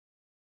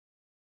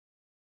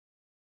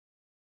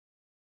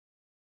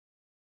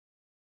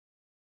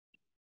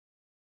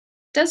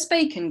Does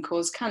bacon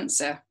cause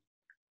cancer?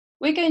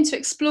 We're going to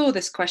explore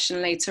this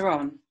question later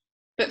on,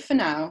 but for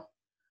now,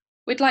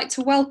 we'd like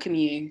to welcome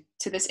you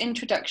to this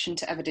introduction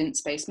to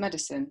evidence-based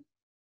medicine,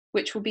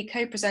 which will be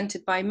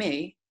co-presented by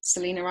me,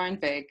 Selena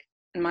Ryan-Vig,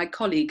 and my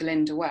colleague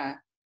Lynda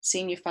Ware,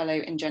 Senior Fellow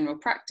in General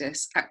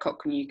Practice at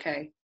Cochrane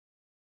UK.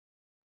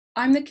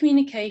 I'm the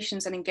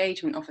Communications and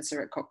Engagement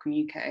Officer at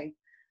Cochrane UK,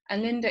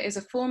 and Lynda is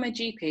a former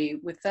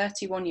GP with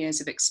 31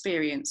 years of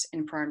experience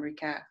in primary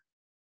care.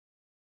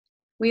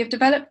 We have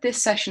developed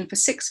this session for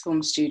sixth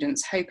form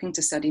students hoping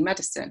to study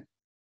medicine.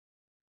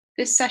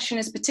 This session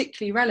is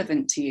particularly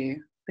relevant to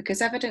you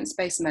because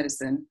evidence-based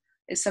medicine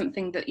is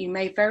something that you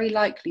may very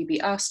likely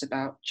be asked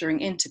about during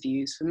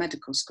interviews for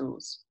medical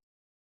schools.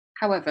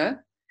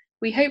 However,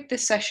 we hope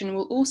this session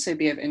will also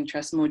be of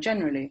interest more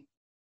generally.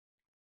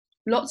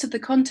 Lots of the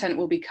content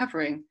we'll be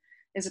covering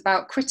is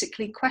about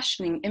critically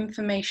questioning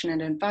information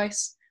and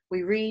advice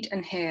we read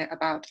and hear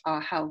about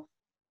our health,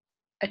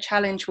 a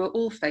challenge we're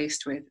all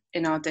faced with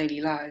in our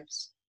daily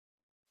lives.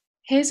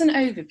 Here's an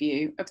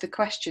overview of the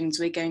questions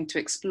we're going to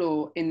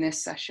explore in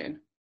this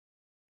session.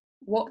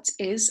 What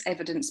is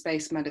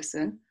evidence-based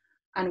medicine,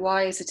 and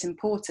why is it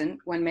important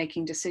when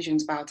making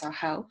decisions about our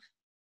health?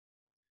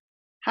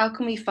 How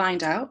can we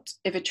find out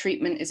if a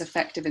treatment is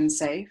effective and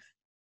safe?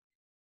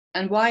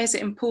 And why is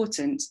it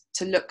important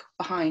to look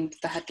behind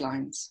the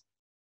headlines?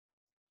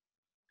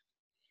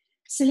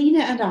 Selena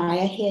and I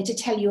are here to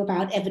tell you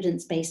about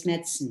evidence-based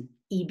medicine,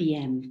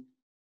 EBM.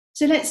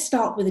 So let's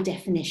start with a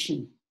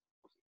definition.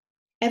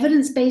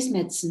 Evidence-based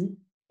medicine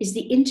is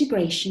the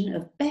integration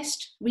of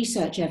best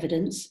research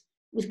evidence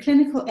with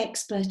clinical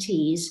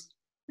expertise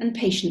and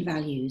patient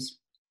values.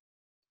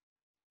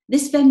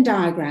 This Venn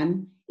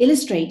diagram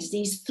illustrates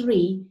these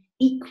three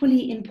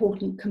equally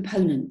important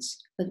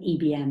components of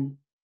EBM.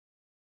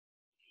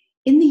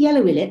 In the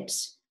yellow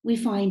ellipse, we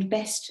find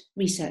best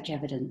research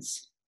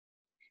evidence.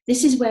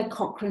 This is where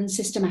Cochrane's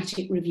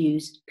systematic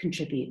reviews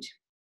contribute.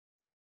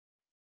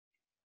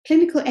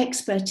 Clinical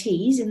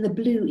expertise in the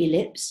blue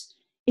ellipse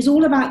is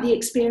all about the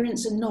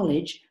experience and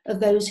knowledge of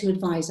those who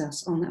advise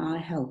us on our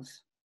health.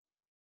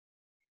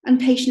 And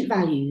patient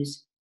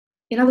values,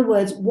 in other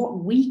words, what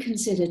we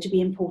consider to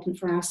be important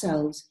for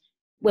ourselves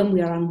when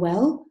we are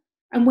unwell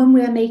and when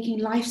we are making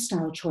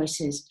lifestyle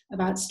choices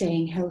about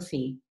staying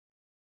healthy.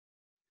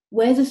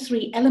 Where the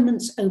three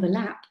elements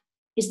overlap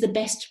is the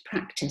best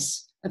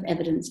practice of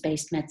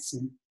evidence-based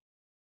medicine.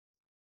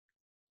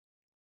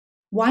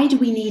 Why do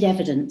we need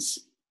evidence?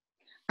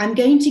 I'm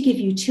going to give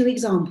you two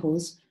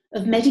examples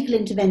of medical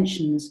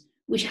interventions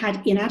which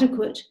had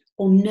inadequate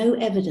or no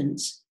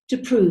evidence to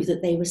prove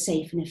that they were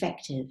safe and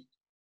effective.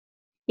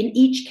 In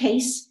each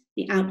case,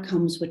 the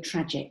outcomes were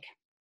tragic.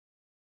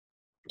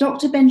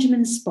 Dr.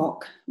 Benjamin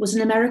Spock was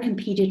an American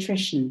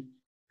pediatrician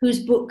whose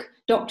book,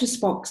 Dr.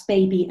 Spock's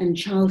Baby and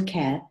Child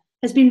Care,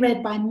 has been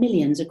read by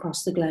millions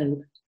across the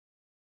globe.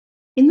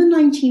 In the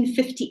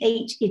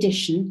 1958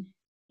 edition,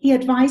 he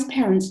advised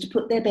parents to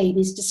put their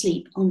babies to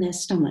sleep on their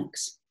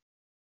stomachs.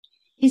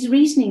 His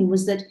reasoning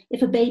was that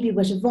if a baby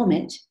were to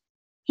vomit,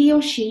 he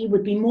or she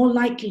would be more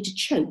likely to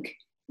choke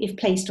if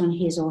placed on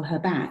his or her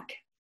back.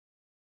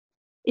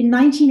 In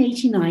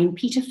 1989,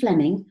 Peter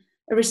Fleming,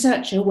 a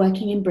researcher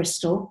working in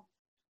Bristol,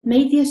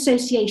 made the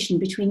association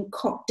between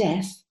cot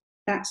death,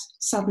 that's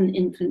sudden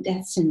infant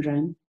death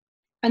syndrome,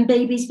 and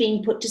babies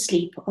being put to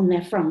sleep on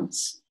their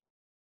fronts.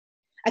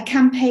 A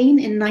campaign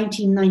in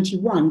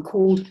 1991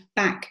 called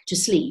Back to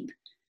Sleep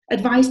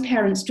advised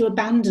parents to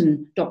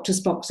abandon Dr.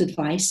 Spock's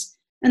advice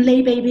and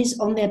lay babies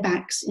on their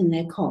backs in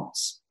their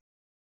cots.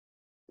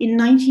 In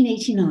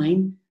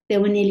 1989, there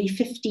were nearly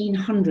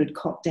 1,500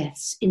 cot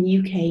deaths in the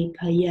UK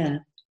per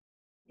year.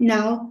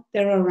 Now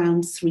there are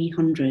around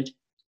 300.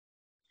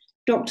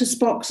 Dr.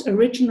 Spock's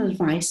original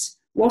advice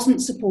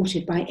wasn't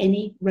supported by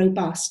any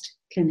robust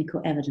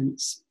clinical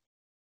evidence.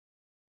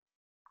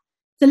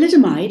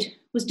 Thalidomide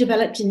was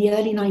developed in the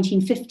early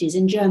 1950s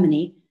in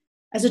Germany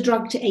as a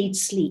drug to aid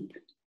sleep.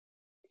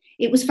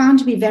 It was found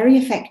to be very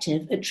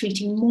effective at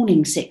treating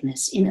morning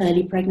sickness in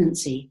early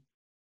pregnancy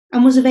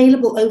and was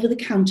available over the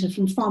counter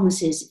from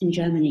pharmacies in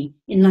Germany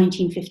in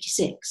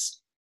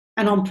 1956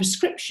 and on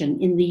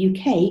prescription in the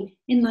UK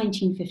in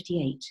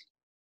 1958.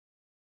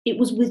 It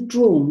was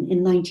withdrawn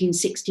in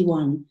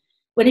 1961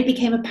 when it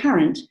became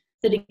apparent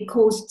that it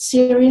caused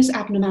serious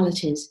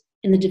abnormalities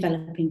in the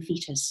developing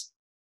fetus.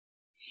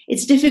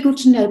 It's difficult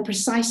to know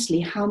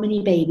precisely how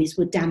many babies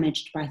were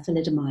damaged by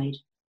thalidomide,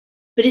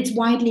 but it's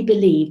widely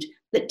believed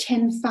that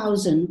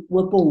 10,000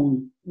 were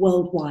born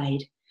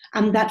worldwide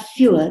and that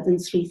fewer than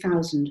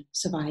 3,000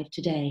 survive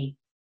today.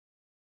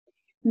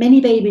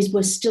 Many babies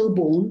were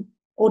stillborn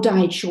or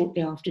died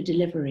shortly after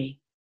delivery.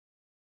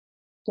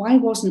 Why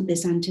wasn't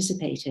this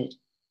anticipated?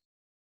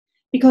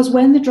 Because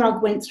when the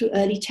drug went through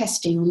early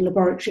testing on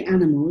laboratory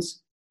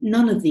animals,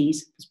 none of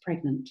these was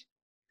pregnant.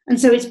 And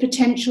so its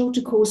potential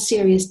to cause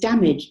serious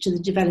damage to the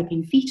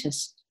developing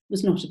fetus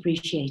was not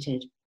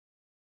appreciated.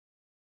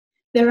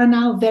 There are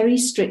now very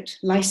strict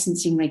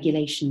licensing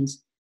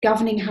regulations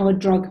governing how a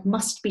drug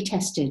must be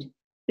tested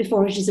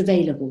before it is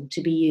available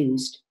to be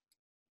used.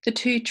 The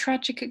two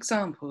tragic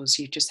examples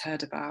you've just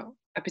heard about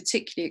are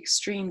particularly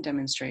extreme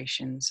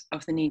demonstrations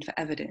of the need for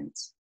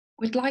evidence.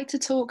 We'd like to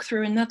talk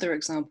through another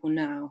example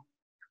now,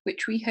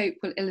 which we hope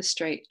will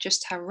illustrate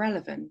just how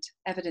relevant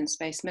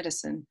evidence-based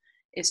medicine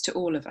is to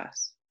all of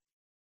us,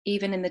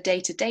 even in the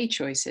day-to-day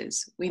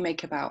choices we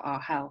make about our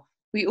health.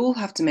 We all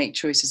have to make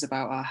choices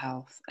about our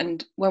health,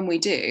 and when we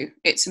do,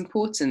 it's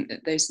important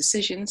that those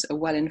decisions are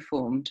well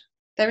informed.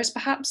 There is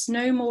perhaps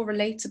no more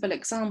relatable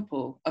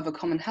example of a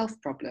common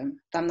health problem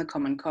than the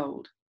common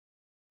cold,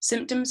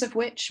 symptoms of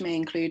which may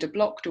include a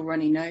blocked or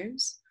runny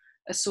nose,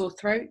 a sore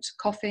throat,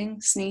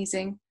 coughing,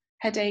 sneezing,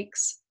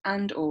 headaches,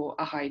 and/or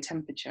a high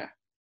temperature.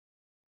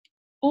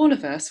 All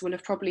of us will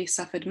have probably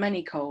suffered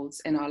many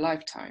colds in our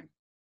lifetime,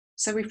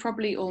 so we've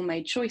probably all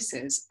made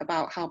choices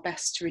about how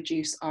best to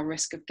reduce our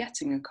risk of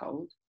getting a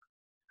cold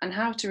and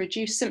how to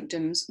reduce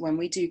symptoms when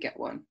we do get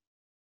one.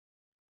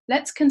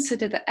 Let's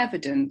consider the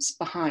evidence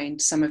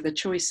behind some of the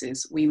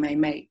choices we may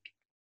make.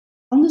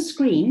 On the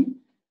screen,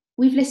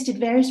 we've listed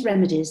various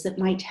remedies that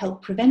might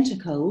help prevent a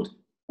cold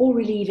or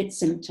relieve its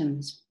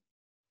symptoms.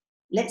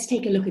 Let's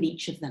take a look at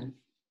each of them.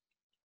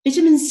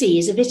 Vitamin C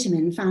is a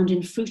vitamin found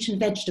in fruit and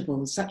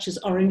vegetables such as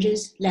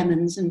oranges,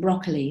 lemons, and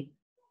broccoli.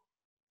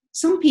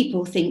 Some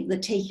people think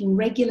that taking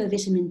regular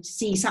vitamin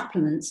C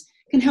supplements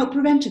can help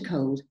prevent a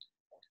cold,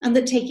 and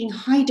that taking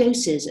high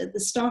doses at the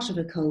start of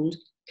a cold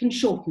can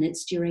shorten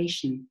its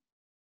duration.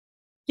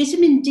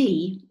 Vitamin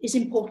D is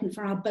important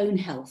for our bone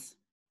health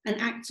and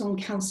acts on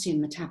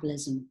calcium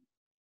metabolism.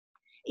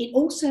 It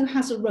also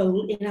has a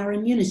role in our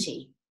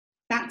immunity.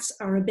 That's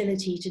our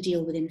ability to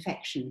deal with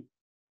infection.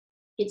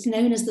 It's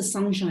known as the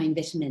sunshine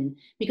vitamin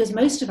because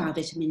most of our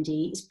vitamin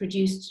D is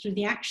produced through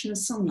the action of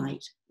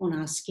sunlight on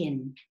our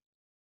skin.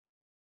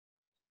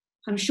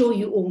 I'm sure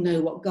you all know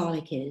what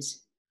garlic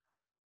is,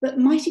 but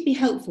might it be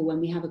helpful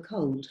when we have a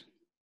cold?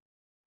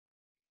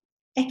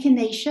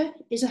 Echinacea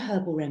is a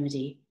herbal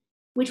remedy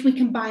which we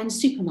can buy in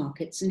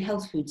supermarkets and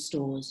health food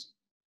stores.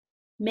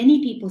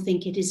 Many people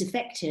think it is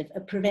effective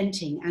at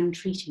preventing and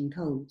treating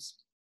colds.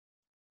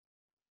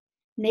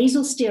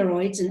 Nasal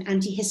steroids and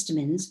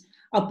antihistamines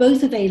are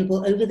both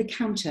available over the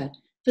counter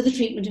for the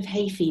treatment of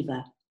hay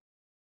fever.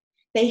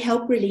 They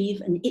help relieve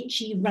an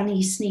itchy,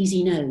 runny,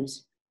 sneezy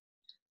nose.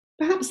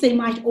 Perhaps they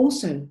might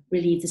also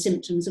relieve the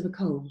symptoms of a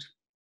cold.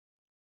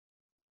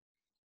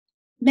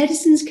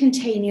 Medicines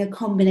containing a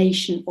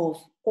combination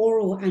of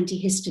oral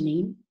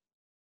antihistamine,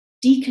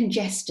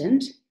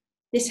 decongestant,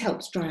 this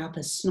helps dry up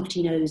a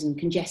snotty nose and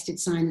congested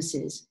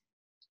sinuses,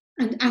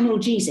 and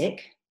analgesic,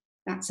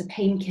 that's a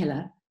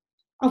painkiller,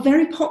 are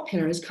very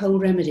popular as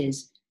cold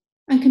remedies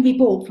and can be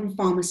bought from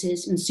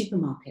pharmacies and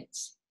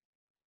supermarkets.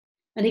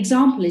 An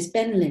example is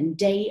Benylin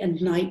day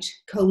and night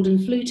cold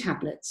and flu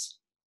tablets,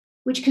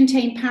 which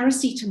contain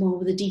paracetamol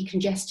with a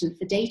decongestant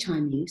for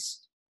daytime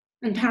use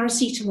and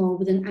paracetamol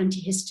with an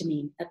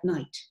antihistamine at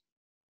night.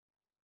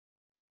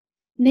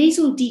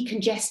 Nasal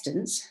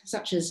decongestants,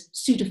 such as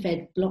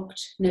Sudafed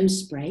blocked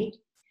nose spray,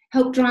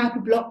 help dry up a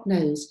blocked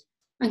nose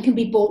and can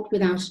be bought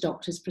without a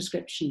doctor's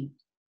prescription.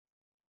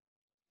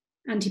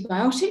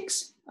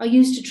 Antibiotics are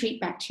used to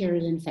treat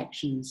bacterial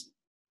infections.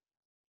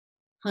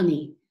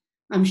 Honey,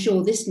 I'm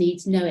sure this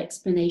needs no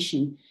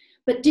explanation,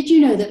 but did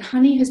you know that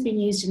honey has been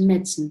used in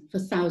medicine for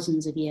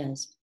thousands of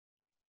years?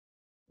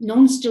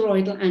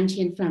 Non-steroidal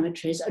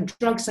anti-inflammatories are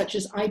drugs such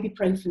as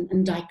ibuprofen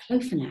and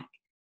diclofenac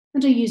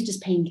and are used as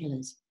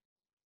painkillers.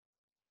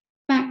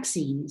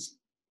 Vaccines.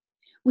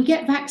 We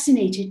get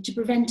vaccinated to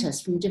prevent us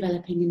from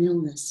developing an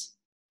illness.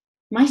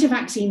 Might a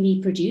vaccine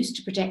be produced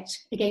to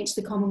protect against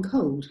the common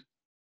cold?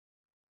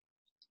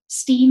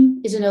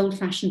 Steam is an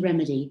old-fashioned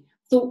remedy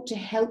thought to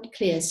help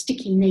clear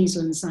sticky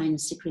nasal and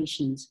sinus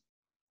secretions.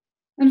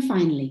 And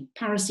finally,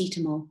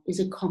 paracetamol is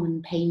a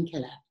common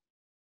painkiller.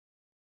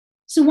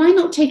 So why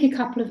not take a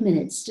couple of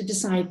minutes to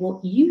decide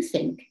what you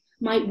think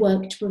might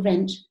work to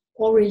prevent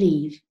or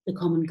relieve the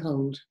common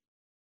cold?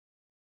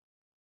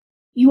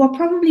 You are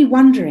probably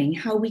wondering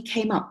how we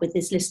came up with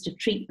this list of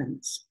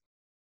treatments.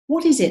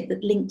 What is it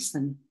that links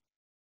them?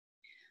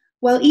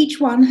 Well, each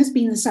one has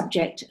been the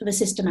subject of a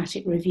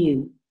systematic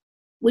review,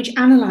 which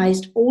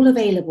analysed all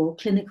available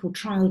clinical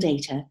trial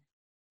data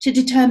to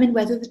determine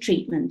whether the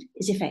treatment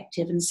is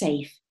effective and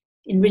safe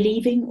in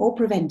relieving or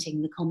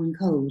preventing the common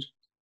cold.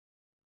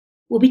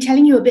 We'll be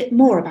telling you a bit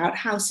more about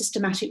how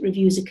systematic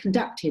reviews are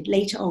conducted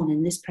later on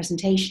in this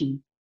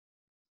presentation.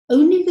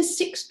 Only the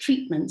 6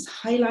 treatments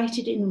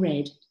highlighted in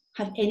red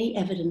have any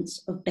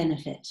evidence of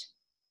benefit.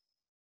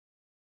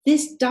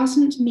 This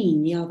doesn't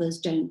mean the others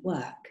don't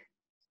work,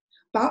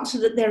 but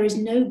that there is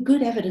no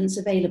good evidence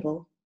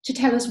available to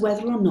tell us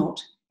whether or not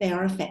they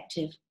are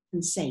effective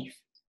and safe.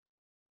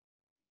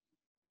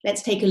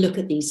 Let's take a look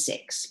at these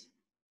 6.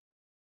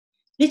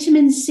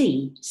 Vitamin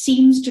C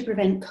seems to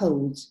prevent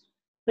colds,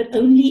 but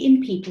only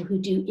in people who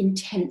do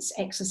intense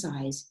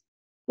exercise,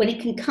 when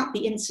it can cut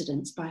the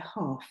incidence by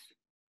half.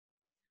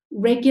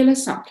 Regular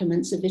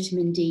supplements of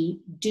vitamin D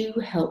do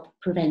help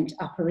prevent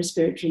upper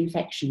respiratory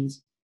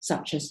infections,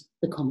 such as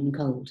the common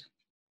cold.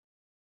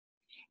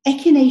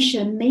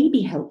 Echinacea may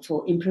be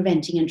helpful in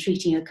preventing and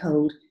treating a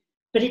cold,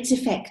 but its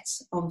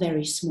effects are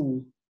very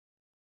small.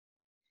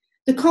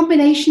 The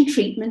combination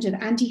treatment of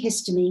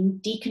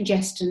antihistamine,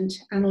 decongestant,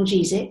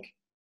 analgesic,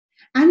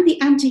 and the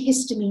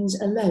antihistamines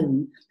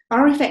alone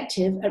are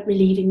effective at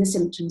relieving the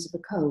symptoms of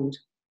a cold.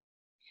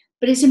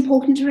 But it's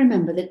important to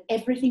remember that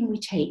everything we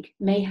take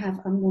may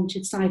have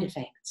unwanted side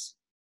effects.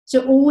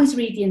 So always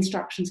read the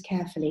instructions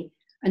carefully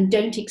and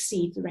don't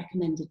exceed the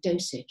recommended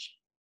dosage.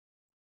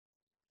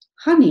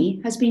 Honey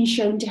has been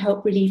shown to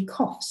help relieve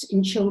coughs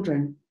in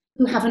children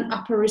who have an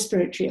upper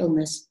respiratory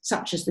illness,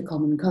 such as the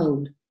common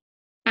cold,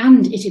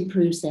 and it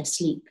improves their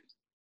sleep.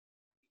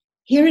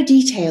 Here are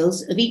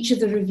details of each of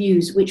the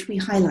reviews which we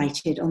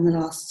highlighted on the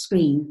last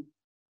screen.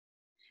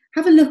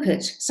 Have a look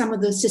at some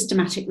of the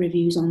systematic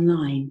reviews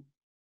online.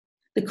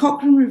 The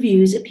Cochrane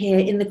reviews appear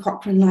in the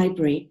Cochrane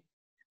Library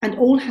and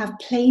all have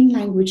plain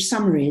language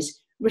summaries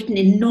written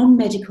in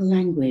non-medical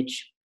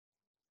language.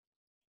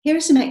 Here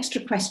are some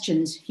extra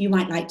questions you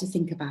might like to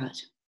think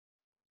about.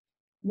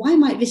 Why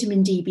might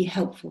vitamin D be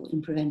helpful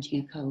in preventing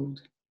a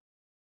cold?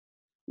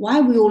 Why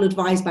are we all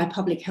advised by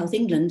Public Health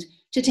England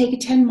to take a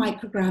 10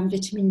 microgram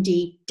vitamin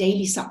D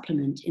daily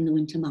supplement in the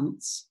winter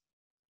months?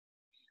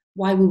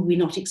 Why would we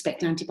not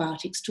expect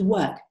antibiotics to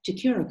work to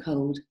cure a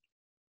cold?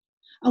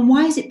 And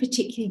why is it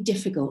particularly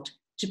difficult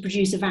to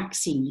produce a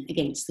vaccine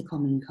against the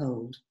common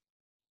cold?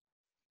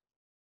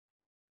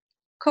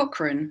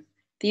 Cochrane,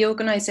 the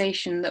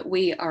organisation that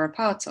we are a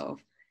part of,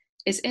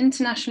 is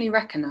internationally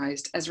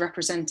recognised as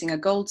representing a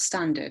gold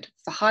standard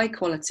for high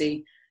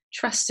quality,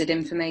 trusted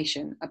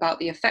information about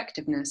the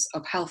effectiveness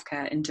of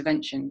healthcare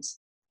interventions.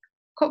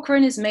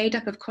 Cochrane is made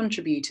up of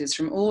contributors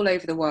from all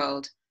over the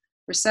world,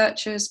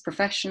 researchers,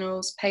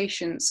 professionals,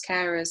 patients,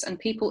 carers, and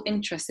people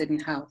interested in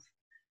health,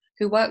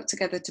 who work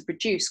together to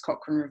produce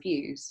Cochrane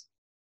reviews.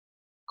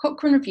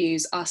 Cochrane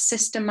reviews are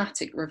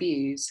systematic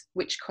reviews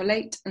which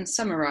collate and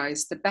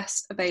summarise the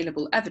best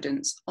available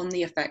evidence on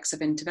the effects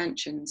of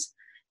interventions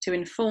to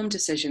inform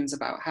decisions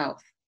about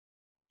health.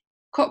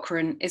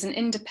 Cochrane is an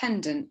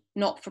independent,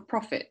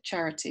 not-for-profit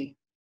charity.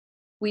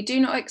 We do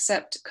not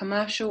accept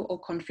commercial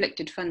or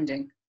conflicted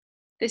funding.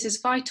 This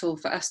is vital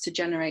for us to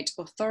generate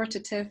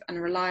authoritative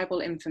and reliable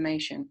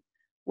information,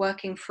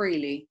 working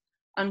freely,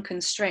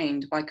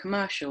 unconstrained by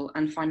commercial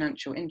and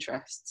financial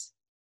interests.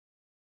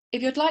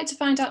 If you'd like to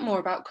find out more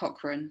about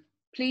Cochrane,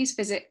 please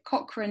visit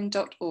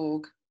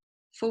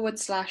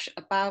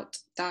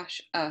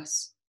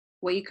cochrane.org/about-us,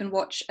 where you can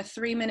watch a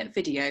 3-minute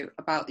video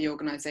about the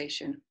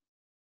organisation.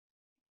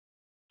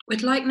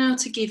 We'd like now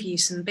to give you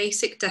some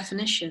basic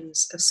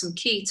definitions of some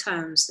key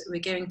terms that we're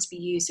going to be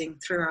using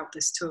throughout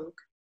this talk.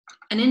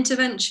 An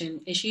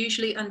intervention is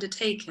usually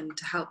undertaken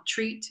to help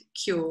treat,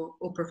 cure,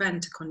 or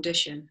prevent a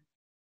condition.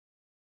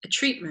 A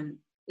treatment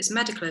is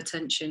medical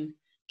attention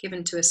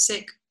given to a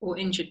sick or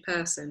injured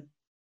person.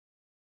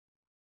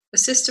 A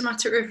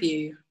systematic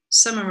review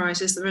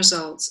summarises the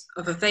results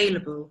of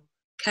available,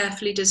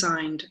 carefully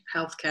designed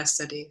healthcare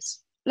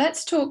studies.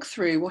 Let's talk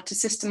through what a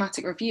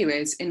systematic review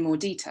is in more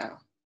detail.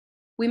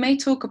 We may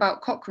talk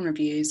about Cochrane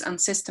reviews and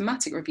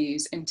systematic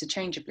reviews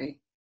interchangeably.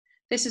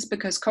 This is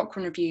because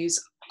Cochrane reviews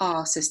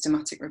are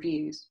systematic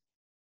reviews.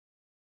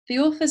 The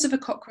authors of a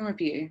Cochrane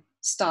review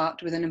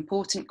start with an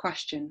important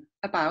question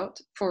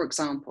about, for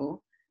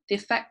example, the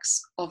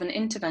effects of an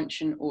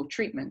intervention or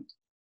treatment.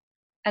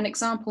 An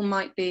example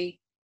might be,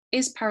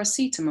 is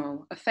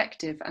paracetamol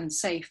effective and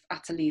safe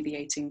at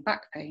alleviating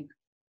back pain?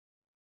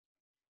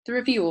 The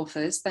review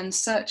authors then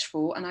search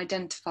for and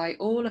identify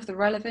all of the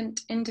relevant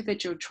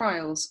individual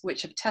trials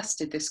which have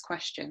tested this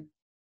question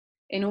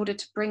in order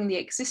to bring the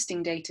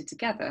existing data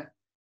together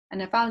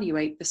and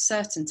evaluate the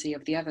certainty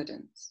of the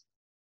evidence.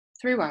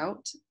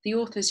 Throughout, the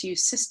authors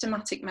use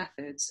systematic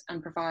methods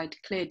and provide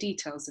clear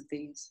details of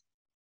these.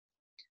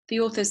 The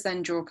authors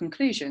then draw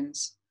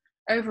conclusions.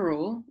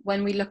 Overall,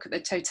 when we look at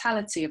the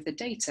totality of the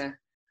data,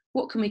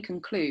 what can we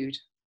conclude?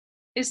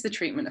 Is the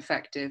treatment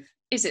effective?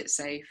 Is it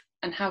safe?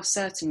 And how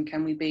certain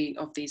can we be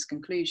of these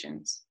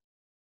conclusions?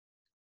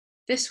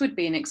 This would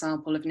be an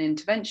example of an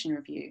intervention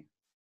review,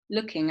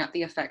 looking at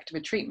the effect of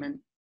a treatment,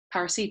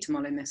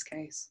 paracetamol in this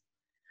case.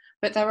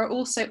 But there are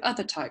also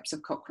other types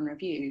of Cochrane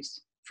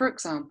reviews. For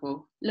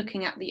example,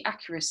 looking at the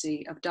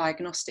accuracy of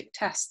diagnostic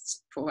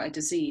tests for a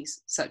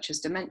disease such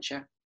as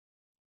dementia.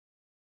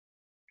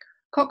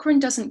 Cochrane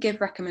doesn't give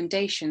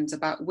recommendations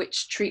about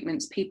which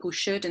treatments people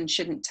should and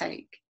shouldn't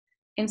take.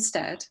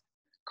 Instead,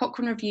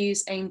 Cochrane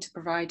reviews aim to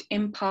provide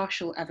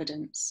impartial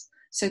evidence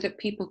so that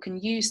people can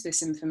use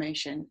this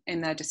information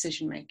in their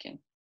decision-making.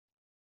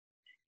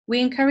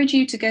 We encourage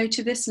you to go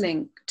to this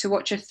link to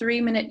watch a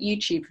 3-minute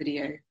YouTube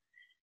video.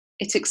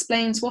 It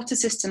explains what a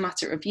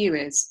systematic review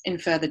is in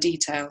further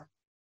detail.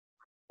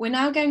 We're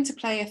now going to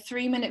play a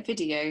 3-minute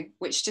video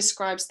which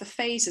describes the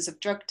phases of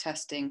drug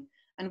testing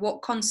and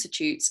what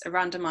constitutes a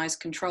randomised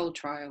control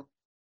trial.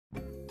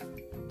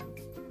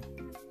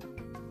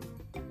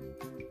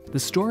 The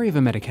story of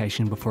a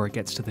medication before it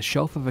gets to the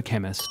shelf of a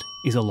chemist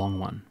is a long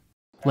one.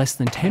 Less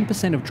than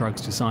 10% of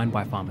drugs designed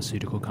by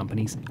pharmaceutical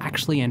companies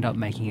actually end up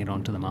making it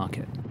onto the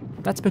market.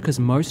 That's because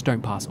most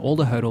don't pass all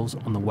the hurdles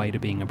on the way to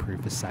being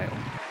approved for sale.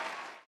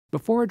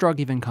 Before a drug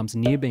even comes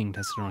near being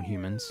tested on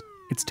humans,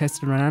 it's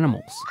tested on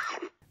animals.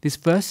 This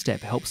first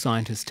step helps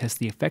scientists test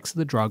the effects of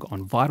the drug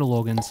on vital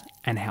organs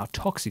and how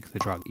toxic the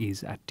drug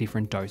is at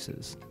different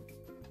doses.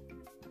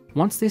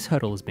 Once this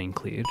hurdle has been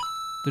cleared,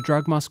 the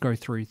drug must go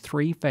through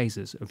 3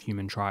 phases of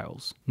human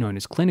trials, known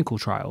as clinical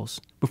trials,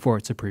 before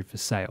it's approved for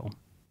sale.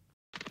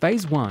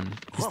 Phase 1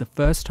 is the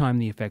first time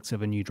the effects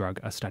of a new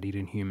drug are studied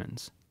in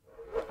humans.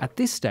 At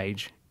this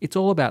stage, it's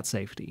all about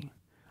safety.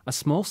 A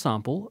small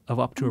sample of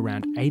up to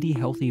around 80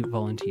 healthy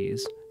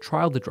volunteers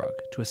trialled the drug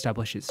to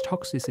establish its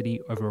toxicity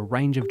over a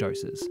range of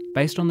doses,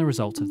 based on the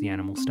results of the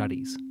animal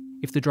studies.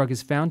 If the drug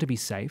is found to be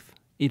safe,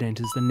 it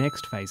enters the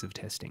next phase of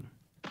testing.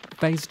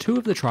 Phase 2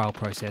 of the trial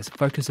process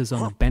focuses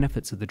on the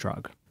benefits of the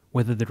drug,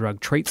 whether the drug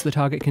treats the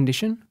target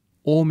condition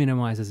or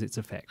minimises its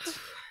effects.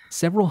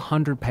 Several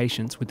hundred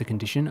patients with the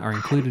condition are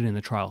included in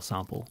the trial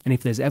sample, and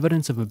if there's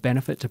evidence of a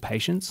benefit to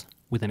patients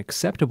with an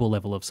acceptable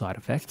level of side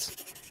effects,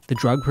 the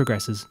drug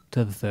progresses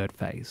to the 3rd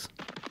phase.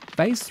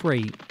 Phase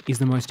 3 is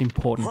the most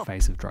important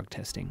phase of drug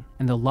testing,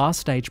 and the last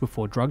stage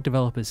before drug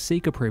developers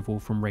seek approval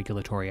from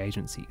regulatory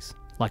agencies,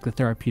 like the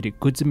Therapeutic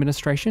Goods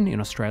Administration in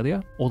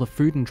Australia or the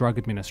Food and Drug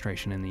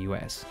Administration in the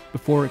US,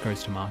 before it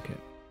goes to market.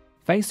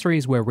 Phase 3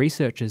 is where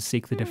researchers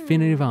seek the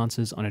definitive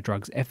answers on a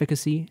drug's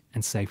efficacy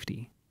and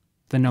safety.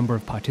 The number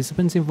of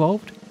participants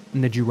involved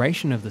and the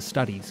duration of the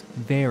studies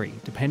vary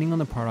depending on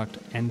the product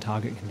and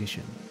target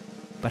condition,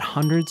 but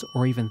hundreds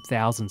or even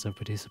thousands of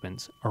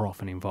participants are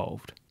often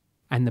involved.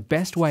 And the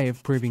best way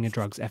of proving a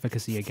drug's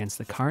efficacy against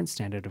the current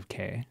standard of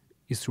care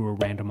is through a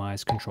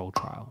randomised control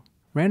trial.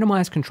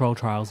 Randomised control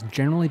trials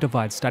generally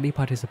divide study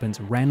participants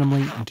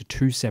randomly into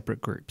 2 separate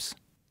groups.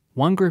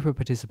 One group of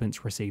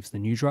participants receives the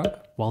new drug,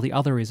 while the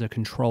other is a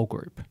control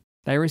group.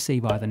 They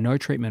receive either no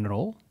treatment at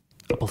all,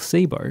 a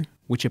placebo,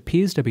 which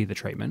appears to be the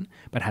treatment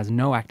but has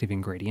no active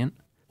ingredient,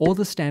 or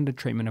the standard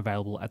treatment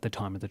available at the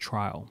time of the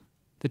trial.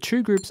 The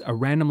 2 groups are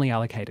randomly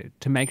allocated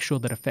to make sure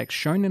that effects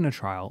shown in a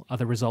trial are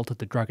the result of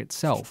the drug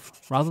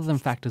itself, rather than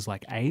factors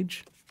like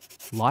age,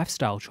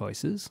 lifestyle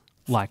choices,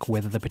 like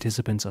whether the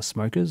participants are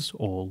smokers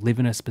or live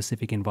in a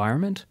specific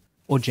environment,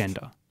 or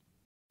gender.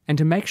 And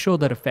to make sure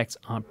that effects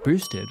aren't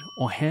boosted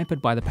or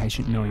hampered by the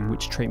patient knowing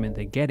which treatment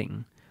they're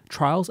getting,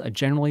 trials are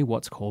generally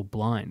what's called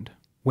blind.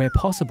 Where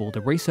possible,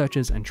 the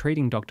researchers and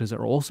treating doctors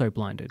are also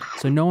blinded,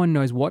 so no one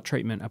knows what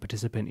treatment a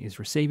participant is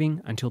receiving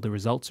until the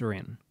results are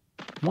in.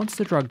 Once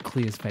the drug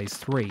clears phase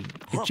 3,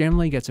 it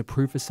generally gets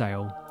approved for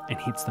sale and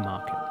hits the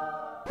market.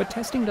 But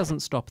testing doesn't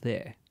stop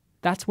there.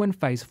 That's when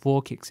phase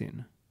 4 kicks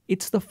in.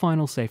 It's the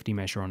final safety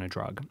measure on a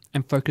drug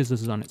and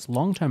focuses on its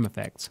long-term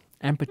effects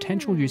and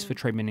potential use for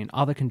treatment in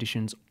other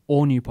conditions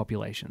or new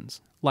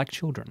populations, like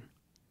children.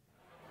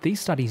 These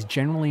studies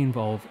generally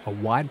involve a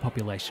wide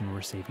population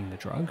receiving the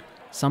drug,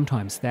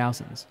 sometimes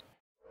thousands,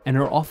 and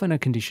are often a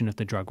condition of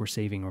the drug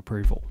receiving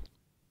approval.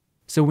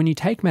 So when you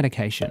take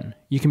medication,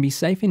 you can be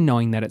safe in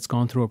knowing that it's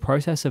gone through a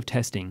process of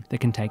testing that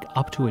can take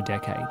up to a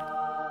decade.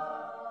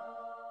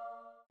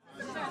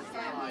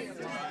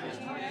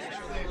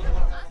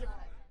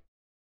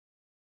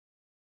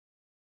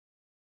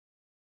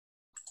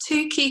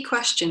 Two key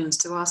questions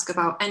to ask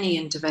about any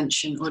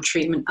intervention or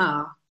treatment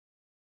are: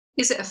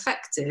 is it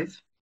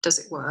effective? Does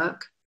it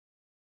work?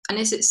 And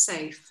is it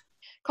safe?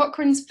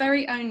 Cochrane's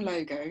very own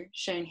logo,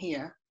 shown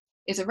here,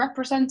 is a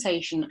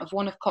representation of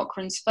one of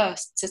Cochrane's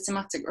first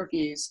systematic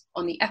reviews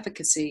on the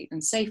efficacy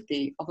and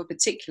safety of a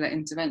particular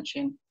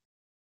intervention.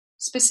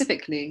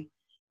 Specifically,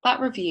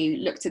 that review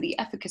looked at the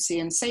efficacy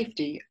and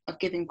safety of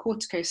giving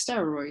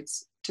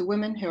corticosteroids to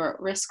women who are at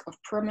risk of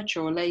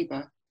premature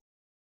labour.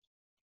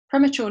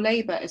 Premature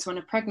labour is when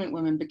a pregnant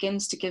woman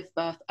begins to give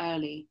birth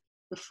early,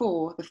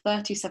 before the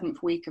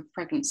 37th week of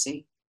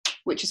pregnancy,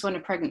 which is when a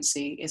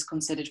pregnancy is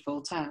considered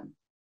full term.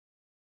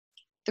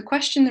 The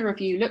question the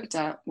review looked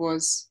at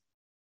was: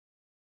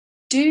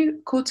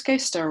 do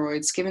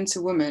corticosteroids given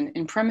to women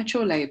in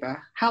premature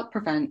labour help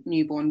prevent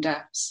newborn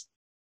deaths?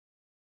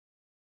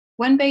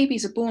 When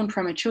babies are born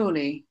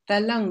prematurely,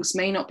 their lungs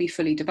may not be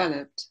fully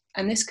developed,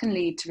 and this can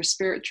lead to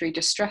respiratory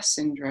distress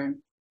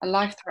syndrome, a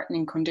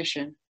life-threatening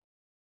condition.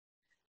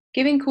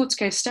 Giving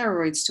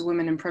corticosteroids to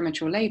women in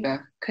premature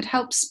labour could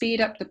help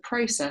speed up the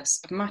process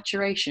of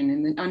maturation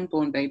in the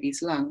unborn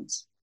baby's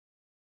lungs.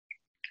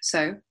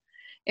 So,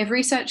 if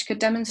research could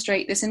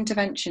demonstrate this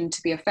intervention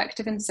to be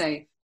effective and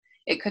safe,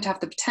 it could have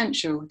the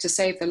potential to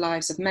save the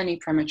lives of many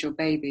premature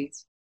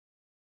babies.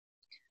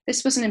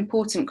 This was an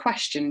important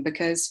question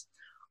because,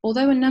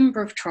 although a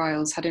number of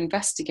trials had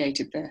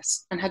investigated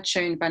this and had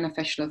shown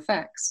beneficial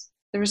effects,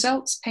 the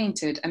results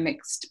painted a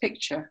mixed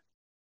picture.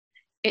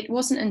 It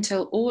wasn't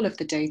until all of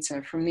the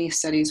data from these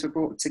studies were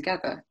brought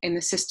together in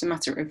the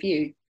systematic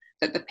review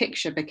that the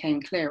picture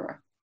became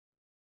clearer.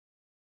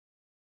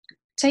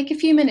 Take a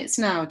few minutes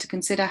now to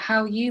consider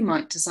how you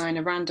might design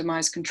a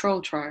randomised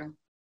control trial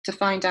to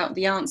find out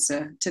the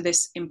answer to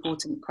this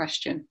important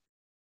question.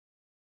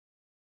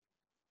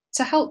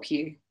 To help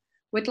you,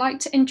 we'd like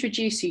to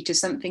introduce you to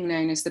something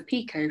known as the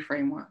PICO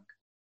framework.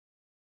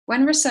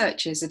 When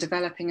researchers are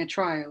developing a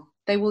trial,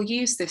 they will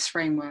use this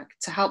framework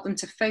to help them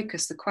to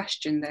focus the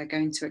question they're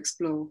going to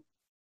explore.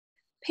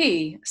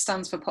 P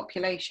stands for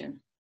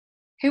population.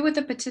 Who are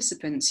the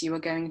participants you are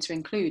going to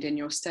include in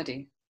your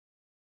study?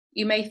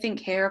 You may think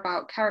here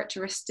about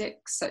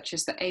characteristics such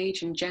as the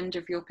age and gender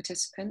of your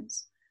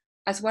participants,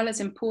 as well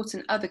as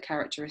important other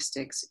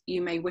characteristics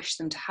you may wish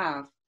them to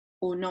have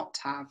or not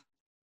have.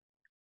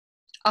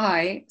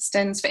 I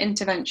stands for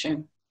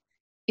intervention.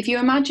 If you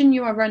imagine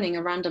you are running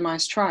a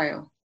randomized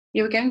trial,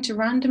 you are going to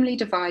randomly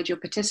divide your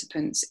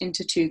participants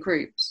into two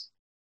groups.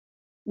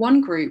 One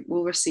group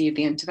will receive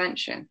the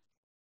intervention.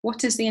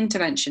 What is the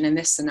intervention in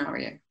this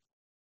scenario?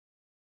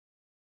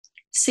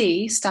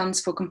 C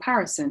stands for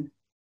comparison.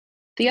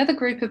 The other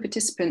group of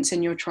participants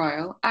in your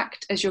trial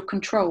act as your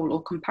control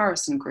or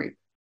comparison group.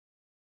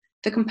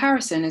 The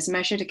comparison is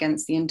measured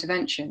against the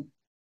intervention.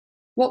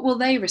 What will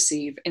they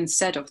receive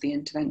instead of the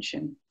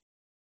intervention?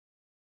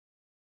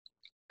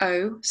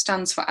 O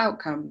stands for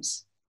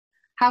outcomes.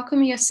 How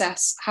can we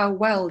assess how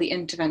well the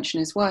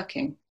intervention is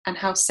working and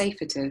how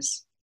safe it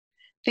is?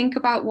 Think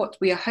about what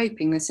we are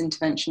hoping this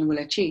intervention will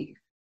achieve.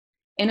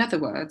 In other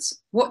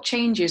words, what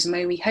changes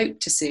may we hope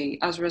to see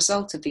as a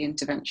result of the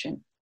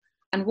intervention?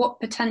 And what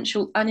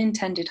potential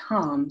unintended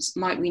harms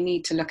might we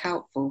need to look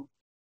out for?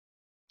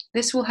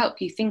 This will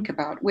help you think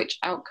about which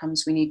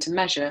outcomes we need to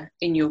measure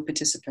in your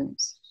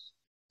participants.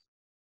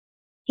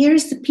 Here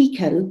is the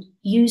PICO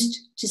used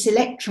to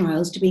select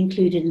trials to be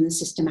included in the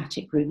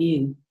systematic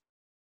review.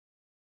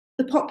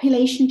 The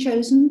population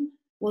chosen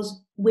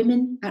was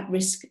women at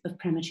risk of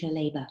premature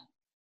labour.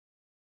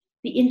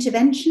 The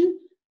intervention,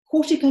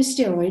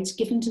 corticosteroids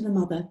given to the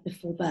mother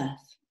before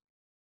birth.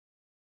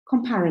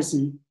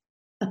 Comparison,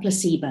 a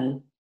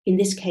placebo, in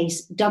this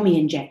case dummy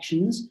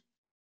injections,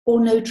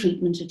 or no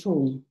treatment at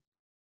all.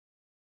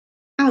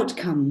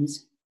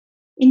 Outcomes,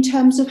 in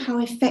terms of how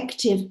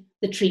effective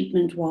the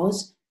treatment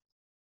was,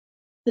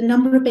 the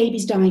number of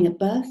babies dying at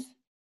birth,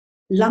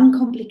 lung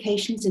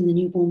complications in the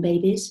newborn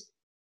babies,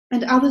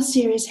 and other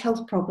serious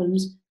health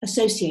problems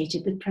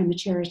associated with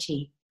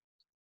prematurity.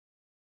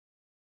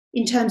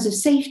 In terms of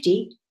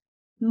safety,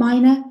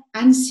 minor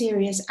and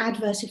serious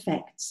adverse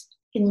effects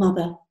in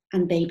mother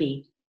and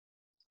baby.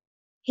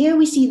 Here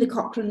we see the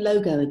Cochrane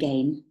logo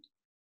again.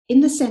 In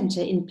the centre,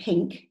 in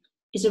pink,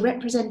 is a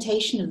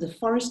representation of the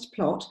forest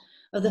plot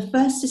of the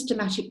first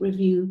systematic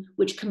review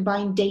which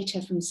combined data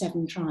from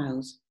 7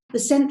 trials. The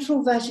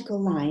central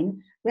vertical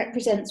line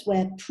represents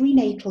where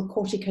prenatal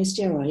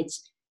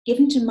corticosteroids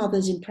given to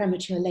mothers in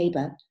premature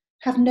labour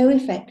have no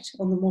effect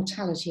on the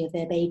mortality of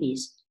their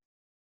babies.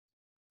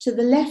 To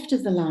the left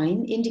of the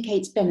line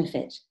indicates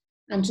benefit,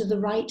 and to the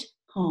right,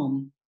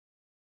 harm.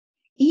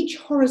 Each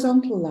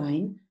horizontal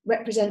line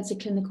represents a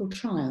clinical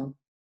trial,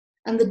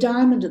 and the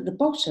diamond at the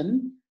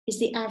bottom is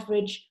the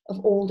average of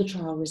all the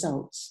trial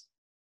results.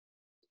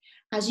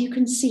 As you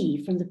can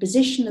see from the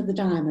position of the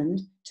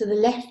diamond to the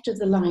left of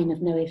the line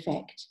of no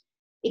effect,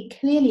 it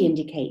clearly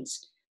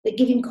indicates that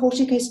giving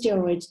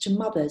corticosteroids to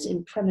mothers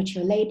in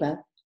premature labour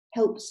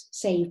helps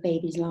save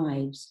babies'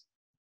 lives.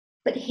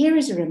 But here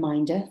is a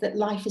reminder that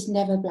life is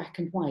never black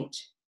and white.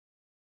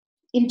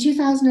 In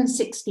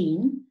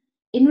 2016,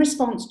 in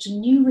response to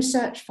new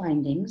research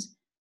findings,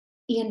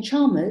 Ian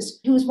Chalmers,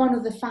 who was one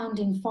of the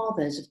founding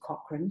fathers of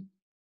Cochrane,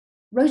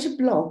 wrote a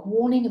blog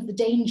warning of the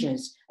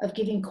dangers of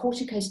giving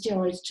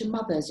corticosteroids to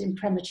mothers in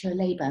premature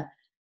labour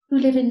who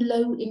live in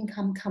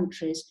low-income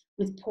countries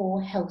with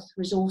poor health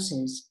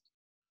resources.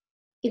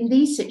 In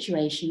these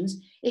situations,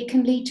 it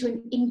can lead to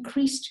an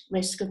increased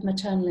risk of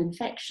maternal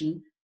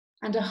infection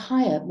and a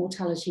higher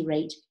mortality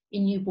rate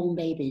in newborn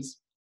babies.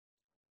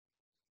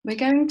 We're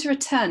going to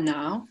return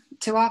now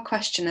to our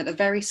question at the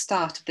very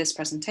start of this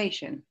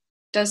presentation.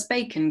 Does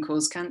bacon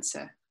cause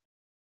cancer?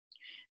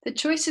 The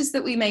choices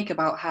that we make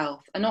about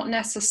health are not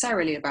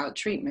necessarily about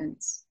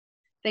treatments.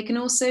 They can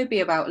also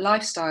be about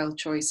lifestyle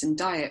choice and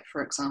diet,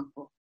 for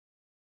example.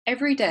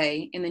 Every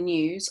day in the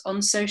news,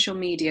 on social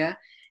media,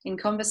 in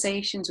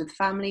conversations with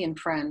family and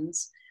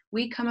friends,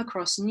 we come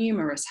across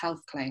numerous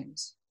health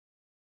claims.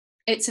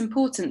 It's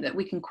important that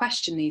we can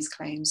question these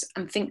claims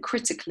and think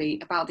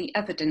critically about the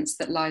evidence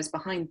that lies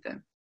behind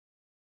them.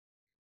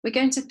 We're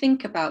going to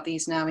think about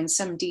these now in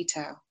some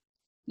detail,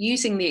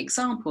 using the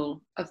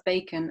example of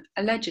bacon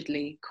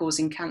allegedly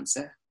causing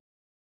cancer.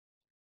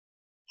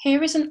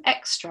 Here is an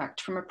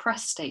extract from a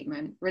press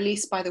statement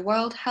released by the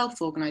World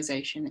Health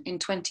Organization in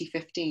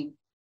 2015.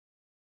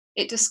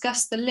 It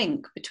discussed the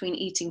link between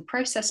eating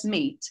processed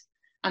meat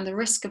and the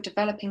risk of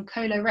developing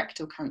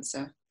colorectal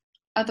cancer,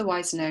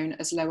 otherwise known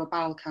as lower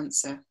bowel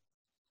cancer.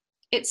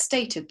 It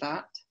stated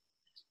that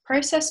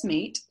processed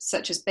meat,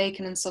 such as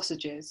bacon and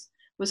sausages,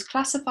 was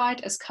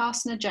classified as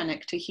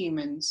carcinogenic to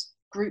humans,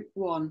 Group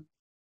 1,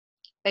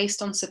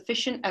 based on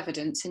sufficient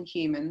evidence in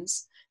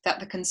humans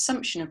that the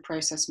consumption of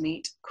processed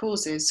meat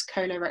causes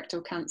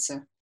colorectal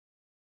cancer.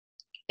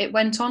 It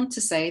went on to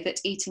say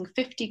that eating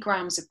 50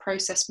 grams of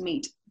processed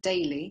meat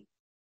daily,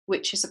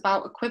 which is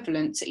about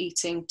equivalent to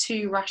eating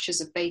 2 rashers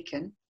of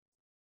bacon,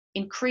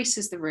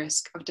 increases the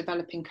risk of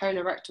developing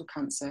colorectal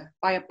cancer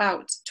by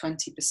about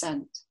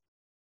 20%.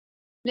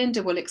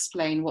 Lynda will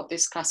explain what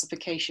this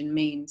classification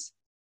means.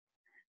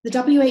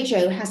 The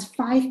WHO has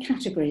 5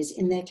 categories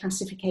in their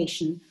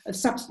classification of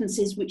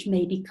substances which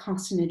may be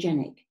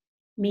carcinogenic,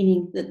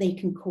 meaning that they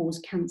can cause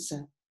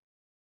cancer.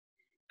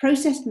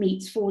 Processed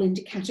meats fall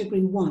into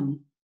category 1,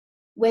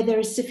 where there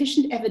is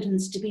sufficient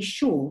evidence to be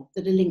sure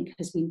that a link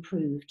has been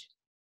proved.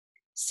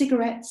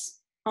 Cigarettes,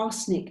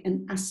 arsenic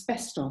and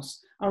asbestos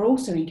are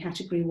also in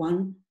category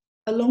 1,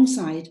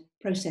 alongside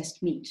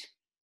processed meat.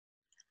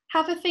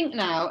 Have a think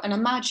now and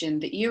imagine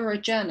that you are a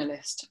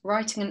journalist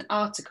writing an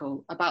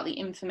article about the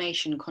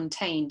information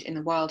contained in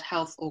the World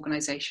Health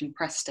Organization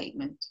press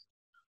statement.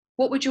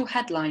 What would your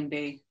headline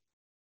be?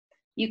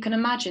 You can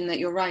imagine that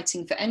you're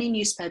writing for any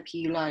newspaper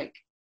you like,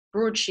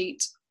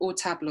 broadsheet or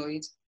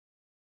tabloid.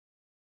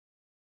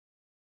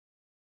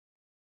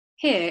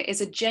 Here is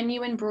a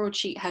genuine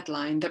broadsheet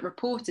headline that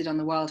reported on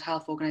the World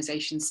Health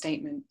Organization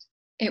statement.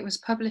 It was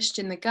published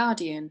in The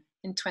Guardian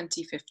in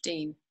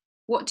 2015.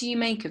 What do you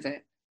make of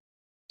it?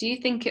 Do you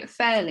think it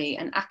fairly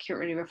and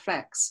accurately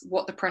reflects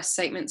what the press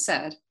statement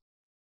said?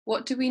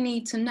 What do we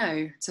need to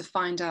know to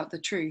find out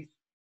the truth?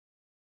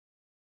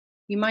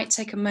 You might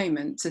take a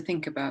moment to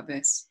think about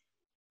this.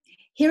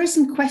 Here are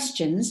some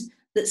questions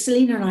that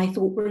Selena and I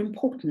thought were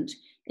important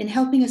in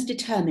helping us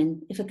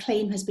determine if a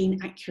claim has been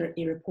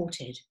accurately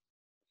reported.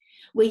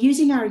 We're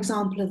using our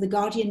example of the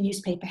Guardian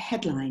newspaper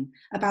headline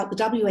about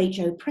the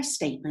WHO press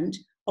statement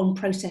on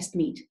processed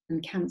meat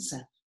and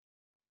cancer.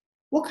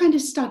 What kind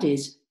of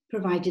studies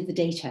provided the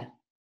data?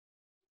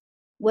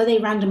 Were they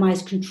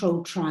randomized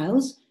controlled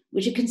trials,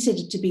 which are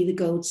considered to be the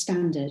gold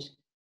standard?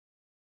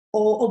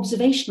 Or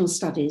observational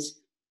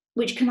studies,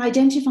 which can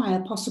identify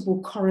a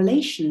possible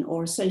correlation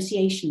or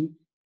association,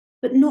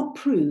 but not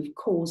prove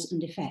cause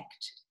and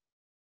effect?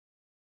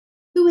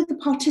 Who are the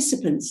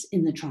participants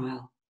in the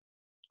trial?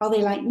 Are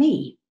they like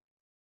me?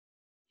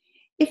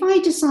 If I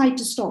decide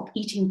to stop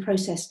eating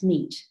processed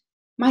meat,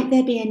 might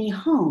there be any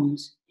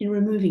harms in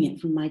removing it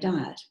from my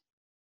diet?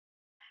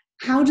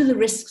 How do the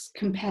risks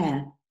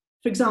compare,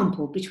 for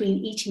example,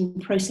 between eating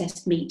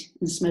processed meat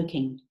and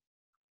smoking?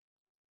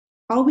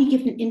 Are we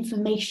given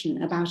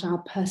information about our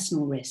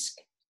personal risk?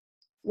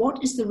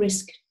 What is the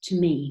risk to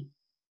me?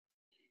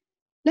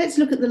 Let's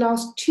look at the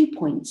last 2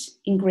 points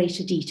in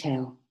greater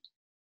detail.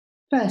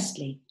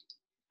 Firstly,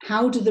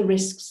 how do the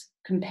risks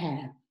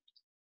compare?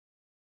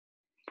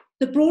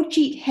 The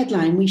broadsheet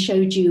headline we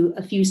showed you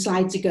a few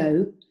slides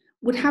ago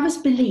would have us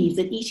believe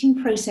that eating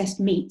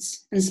processed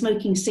meats and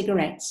smoking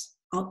cigarettes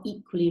are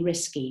equally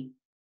risky.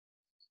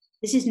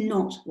 This is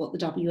not what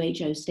the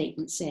WHO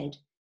statement said.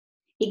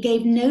 It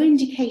gave no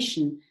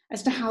indication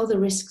as to how the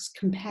risks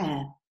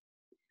compare,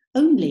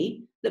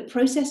 only that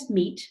processed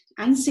meat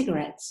and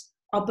cigarettes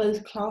are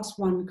both class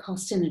 1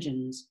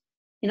 carcinogens.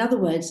 In other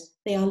words,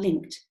 they are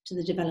linked to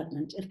the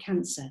development of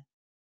cancer.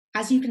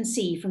 As you can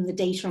see from the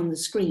data on the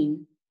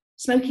screen,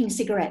 smoking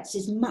cigarettes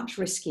is much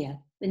riskier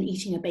than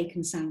eating a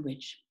bacon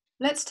sandwich.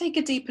 Let's take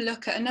a deeper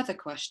look at another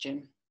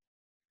question.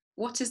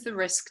 What is the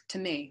risk to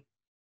me?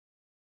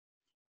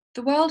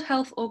 The World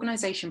Health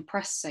Organization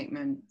press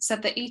statement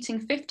said that eating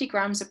 50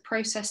 grams of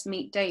processed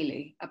meat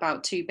daily,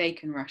 about 2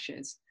 bacon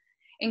rashers,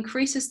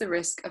 increases the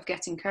risk of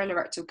getting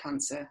colorectal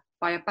cancer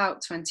by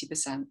about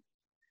 20%.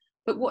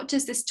 But what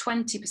does this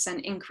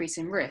 20% increase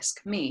in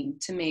risk mean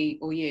to me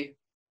or you?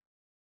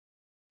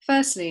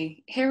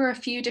 Firstly, here are a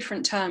few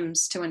different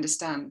terms to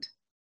understand.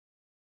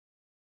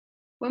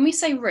 When we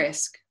say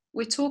risk,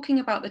 we're talking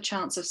about the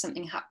chance of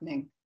something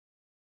happening.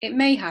 It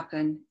may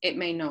happen, it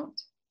may not.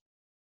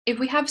 If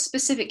we have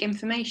specific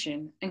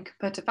information and can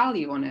put a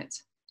value on it,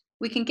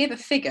 we can give a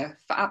figure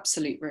for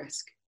absolute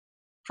risk.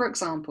 For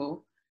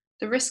example,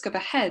 the risk of a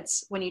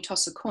heads when you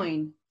toss a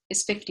coin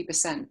is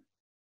 50%,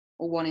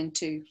 or 1 in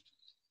 2.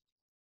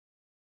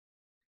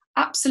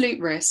 Absolute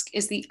risk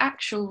is the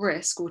actual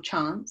risk or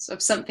chance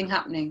of something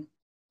happening.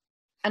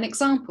 An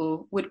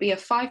example would be a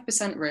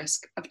 5%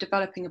 risk of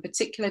developing a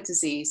particular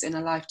disease in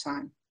a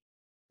lifetime,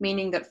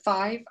 meaning that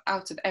 5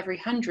 out of every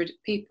 100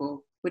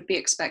 people would be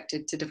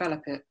expected to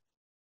develop it.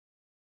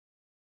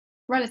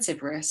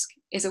 Relative risk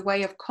is a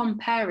way of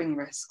comparing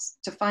risks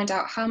to find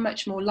out how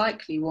much more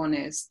likely one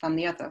is than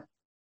the other.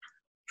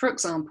 For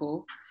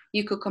example,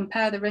 you could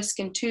compare the risk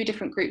in 2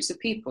 different groups of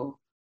people,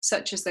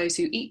 such as those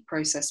who eat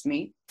processed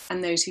meat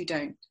and those who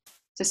don't,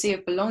 to see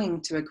if belonging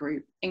to a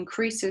group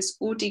increases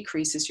or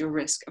decreases your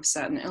risk of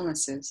certain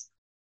illnesses.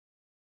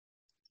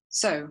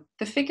 So,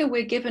 the figure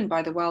we're given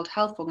by the World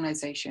Health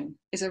Organization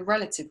is a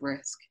relative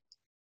risk.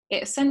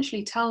 It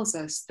essentially tells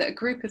us that a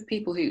group of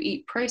people who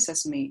eat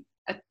processed meat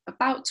are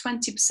about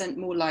 20%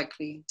 more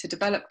likely to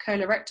develop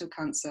colorectal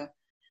cancer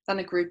than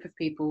a group of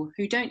people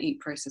who don't eat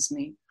processed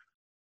meat.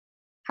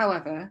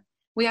 However,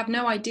 we have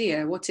no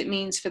idea what it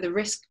means for the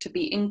risk to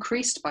be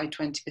increased by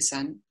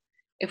 20%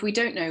 if we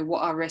don't know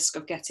what our risk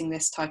of getting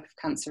this type of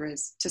cancer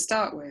is to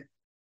start with.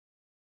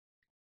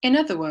 In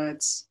other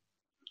words,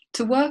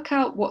 to work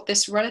out what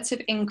this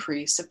relative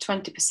increase of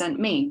 20%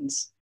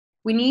 means,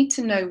 we need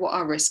to know what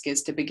our risk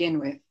is to begin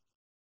with.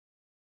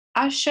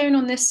 As shown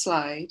on this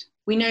slide,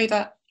 we know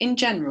that, in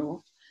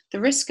general, the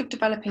risk of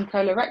developing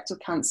colorectal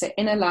cancer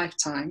in a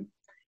lifetime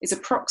is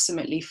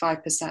approximately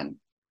 5%,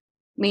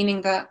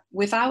 meaning that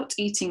without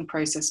eating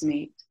processed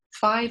meat,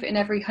 5 in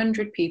every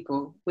 100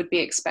 people would be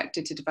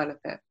expected to develop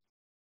it.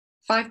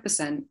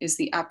 5% is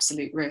the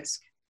absolute risk.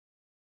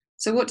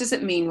 So what does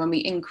it mean when we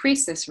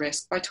increase this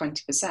risk by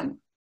 20%?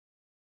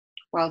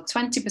 Well,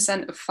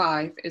 20% of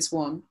 5 is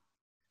 1.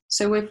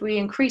 So if we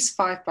increase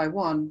 5 by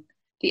 1,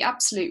 the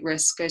absolute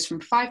risk goes from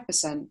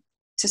 5%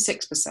 to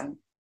 6%.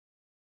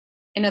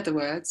 In other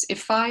words,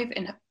 if 5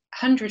 in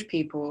 100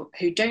 people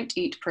who don't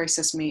eat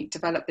processed meat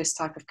develop this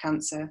type of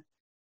cancer,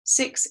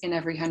 6 in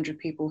every 100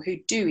 people who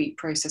do eat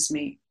processed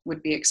meat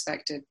would be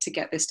expected to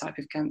get this type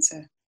of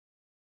cancer.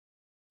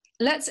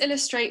 Let's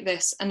illustrate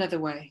this another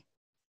way.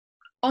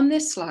 On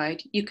this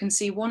slide, you can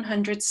see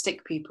 100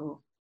 stick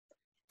people.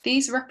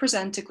 These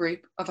represent a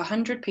group of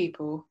 100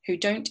 people who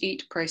don't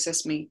eat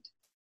processed meat.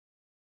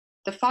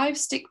 The 5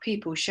 stick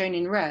people shown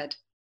in red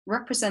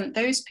represent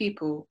those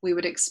people we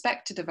would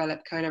expect to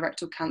develop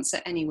colorectal cancer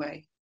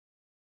anyway.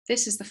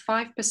 This is the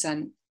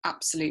 5%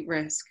 absolute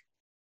risk.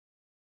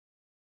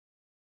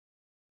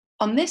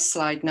 On this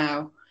slide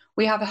now,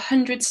 we have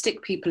 100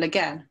 stick people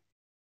again.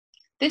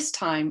 This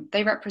time,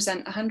 they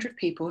represent 100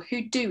 people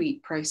who do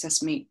eat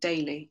processed meat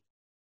daily.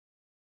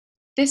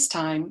 This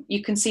time,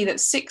 you can see that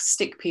 6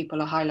 stick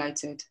people are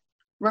highlighted,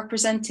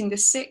 representing the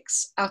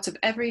 6 out of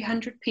every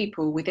 100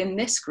 people within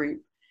this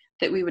group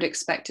that we would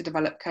expect to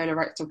develop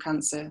colorectal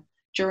cancer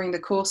during the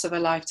course of a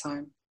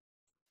lifetime.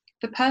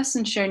 The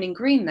person shown in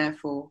green,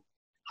 therefore,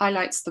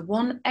 highlights the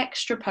 1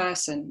 extra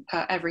person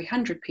per every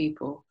 100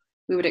 people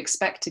we would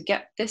expect to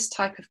get this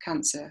type of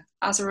cancer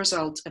as a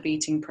result of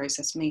eating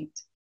processed meat.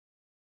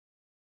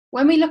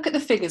 When we look at the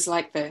figures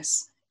like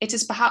this, it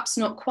is perhaps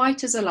not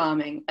quite as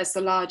alarming as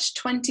the large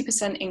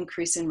 20%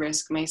 increase in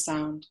risk may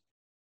sound.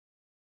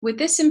 With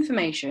this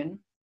information,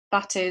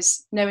 that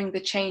is, knowing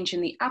the change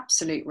in the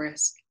absolute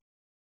risk,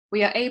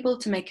 we are able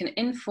to make an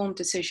informed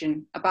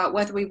decision about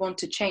whether we want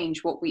to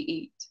change what we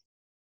eat.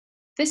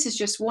 This is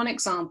just one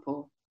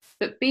example,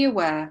 but be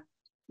aware,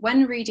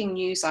 when reading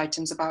news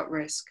items about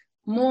risk,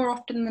 more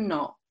often than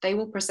not, they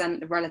will present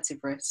the relative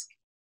risk.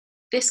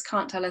 This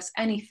can't tell us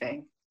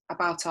anything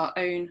about our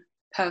own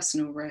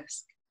personal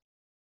risk.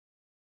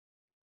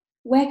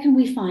 Where can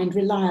we find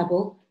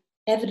reliable,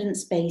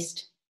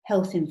 evidence-based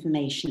health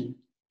information?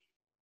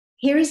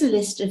 Here is a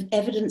list of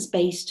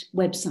evidence-based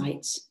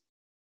websites.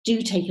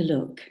 Do take a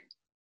look.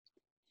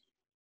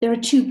 There are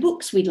 2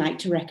 books we'd like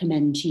to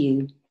recommend to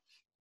you.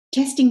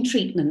 Testing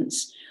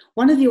Treatments.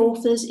 One of the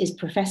authors is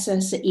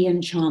Professor Sir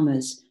Ian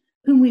Chalmers,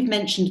 whom we've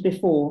mentioned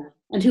before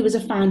and who was a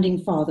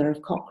founding father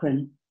of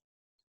Cochrane.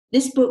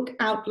 This book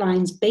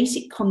outlines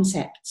basic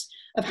concepts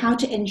of how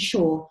to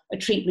ensure a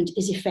treatment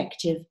is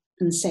effective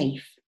and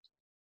safe.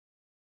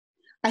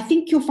 I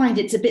think you'll find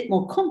it's a bit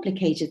more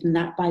complicated than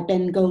that by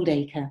Ben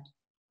Goldacre.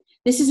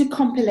 This is a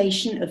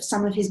compilation of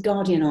some of his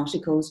Guardian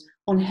articles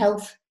on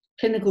health,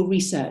 clinical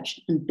research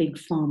and big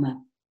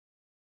pharma.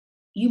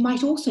 You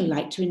might also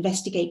like to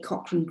investigate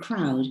Cochrane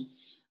Crowd,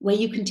 where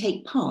you can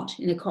take part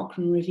in a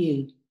Cochrane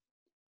review.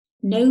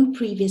 No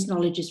previous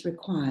knowledge is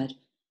required,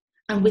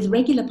 and with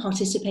regular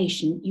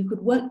participation, you could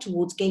work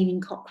towards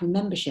gaining Cochrane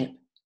membership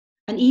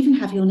and even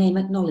have your name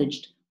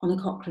acknowledged on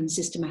a Cochrane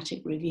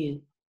systematic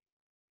review.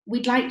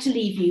 We'd like to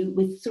leave you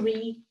with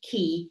 3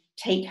 key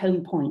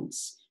take-home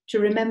points to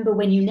remember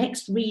when you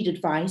next read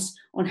advice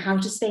on how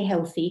to stay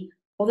healthy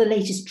or the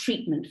latest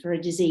treatment for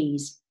a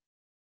disease.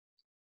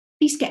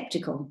 Be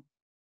skeptical.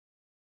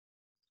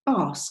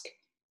 Ask,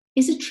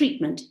 is a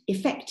treatment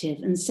effective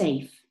and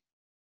safe?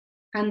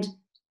 And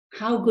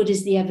how good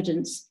is the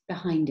evidence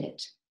behind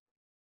it?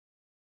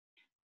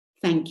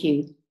 Thank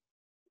you.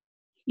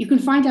 You can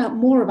find out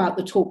more about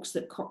the talks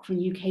that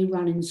Cochrane UK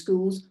run in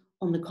schools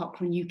on the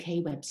Cochrane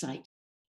UK website.